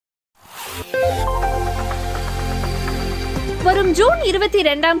வரும் ஜூன்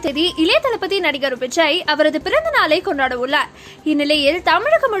 22ஆம் தேதி இளைய தளபதி நடிகர் விஜய் அவரது பிறந்த நாளை கொண்டாட உள்ளார். இந்நிலையில்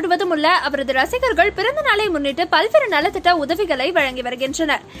தமிழகம் முழுவதும் உள்ள அவரது ரசிகர்கள் பிறந்த நாளை முன்னிட்டு பல்வேறு நலத்திட்ட உதவிகளை வழங்கி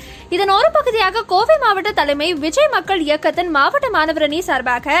வருகின்றனர். இதன் ஒரு பகுதியாக கோவை மாவட்ட தலைமை விஜய் மக்கள் இயக்கத்தின் மாவட்ட மாணவரணி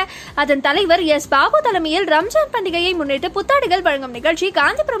சார்பாக அதன் தலைவர் எஸ் பாபு தலைமையில் ரம்ஜான் பண்டிகையை முன்னிட்டு புத்தாடைகள் வழங்கும் நிகழ்ச்சி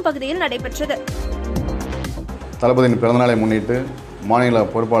காஞ்சிபுரம் பகுதியில் நடைபெற்றது. தளபதியின் பிறந்தநாளை முன்னிட்டு மாநில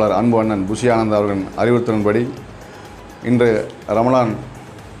பொறுப்பாளர் அன்பு அண்ணன் புஷி ஆனந்த் அவர்களின் அறிவுறுத்தலின்படி இன்று ரமலான்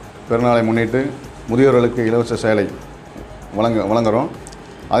பிறநாளை முன்னிட்டு முதியோர்களுக்கு இலவச சேலை வழங்குகிறோம்.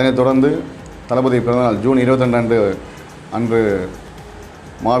 அதனைத் தொடர்ந்து தளபதி பிறந்தநாள் ஜூன் 22 அன்று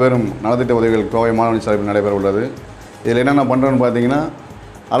மாபெரும் நலத்திட்ட உதவிகள் கோவை மாணவரணி சார்பில் நடைபெற உள்ளது. இதில் என்னென்ன பண்ணுறோன்னு பார்த்தீங்கன்னா,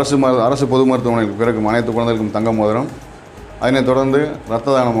 அரசு பொது மருத்துவமனையில் பிறக்கும் அனைத்து குழந்தைகளுக்கும் தங்க மோதிரம், அதனைத் தொடர்ந்து இரத்த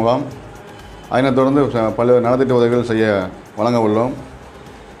தான முகாம், அதனைத் தொடர்ந்து பல்வேறு நலத்திட்ட உதவிகள் செய்ய வழங்க உள்ளோம்.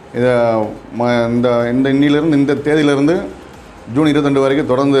 இதை இந்த தேதியிலிருந்து ஜூன் 22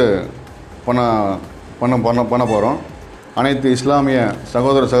 வரைக்கும் தொடர்ந்து பண்ண போகிறோம். அனைத்து இஸ்லாமிய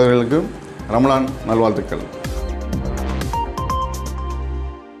சகோதர சகோதரிகளுக்கும் ரமலான் நல்வாழ்த்துக்கள்.